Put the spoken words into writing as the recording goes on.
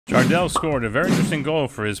Jardel scored a very interesting goal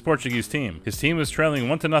for his Portuguese team. His team was trailing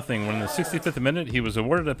 1-0 when in the 65th minute he was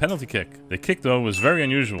awarded a penalty kick. The kick, though, was very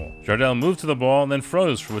unusual. Jardel moved to the ball and then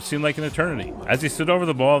froze for what seemed like an eternity. As he stood over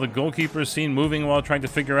the ball, the goalkeeper is seen moving while trying to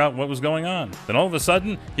figure out what was going on. Then all of a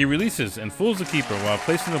sudden, he releases and fools the keeper while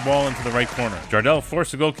placing the ball into the right corner. Jardel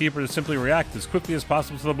forced the goalkeeper to simply react as quickly as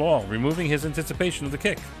possible to the ball, removing his anticipation of the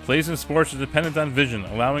kick. Plays in sports are dependent on vision,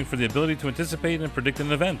 allowing for the ability to anticipate and predict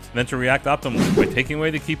an event, and then to react optimally. By taking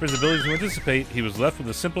away the keeper's ability to anticipate, he was left with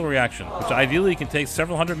a simple reaction, which ideally can take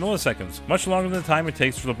several hundred milliseconds, much longer than the time it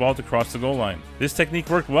takes for the ball to cross the goal line. This technique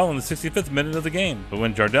worked well in the 65th minute of the game, but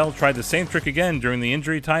when Jardel tried the same trick again during the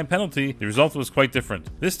injury time penalty, the result was quite different.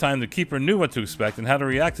 This time, the keeper knew what to expect and how to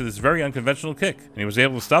react to this very unconventional kick, and he was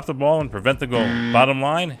able to stop the ball and prevent the goal. Bottom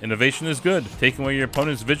line, innovation is good. Taking away your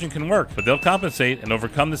opponent's vision can work, but they'll compensate and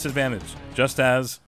overcome this advantage, just as